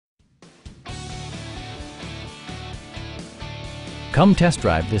Come test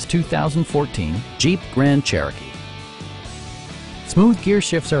drive this 2014 Jeep Grand Cherokee. Smooth gear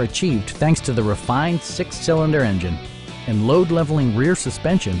shifts are achieved thanks to the refined 6-cylinder engine, and load-leveling rear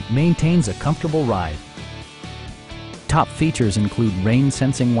suspension maintains a comfortable ride. Top features include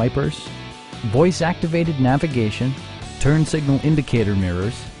rain-sensing wipers, voice-activated navigation, turn signal indicator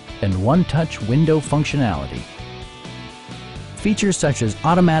mirrors, and one-touch window functionality. Features such as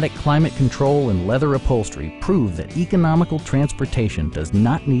automatic climate control and leather upholstery prove that economical transportation does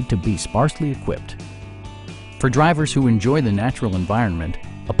not need to be sparsely equipped. For drivers who enjoy the natural environment,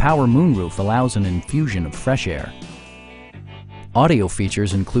 a power moonroof allows an infusion of fresh air. Audio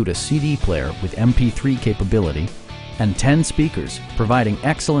features include a CD player with MP3 capability and 10 speakers, providing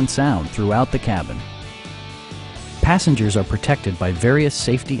excellent sound throughout the cabin. Passengers are protected by various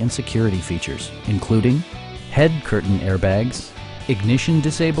safety and security features, including head curtain airbags, ignition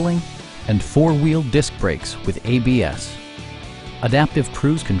disabling, and 4-wheel disc brakes with ABS. Adaptive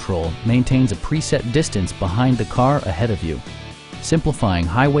Cruise Control maintains a preset distance behind the car ahead of you, simplifying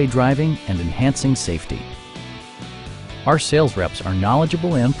highway driving and enhancing safety. Our sales reps are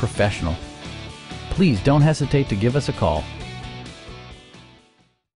knowledgeable and professional. Please don't hesitate to give us a call.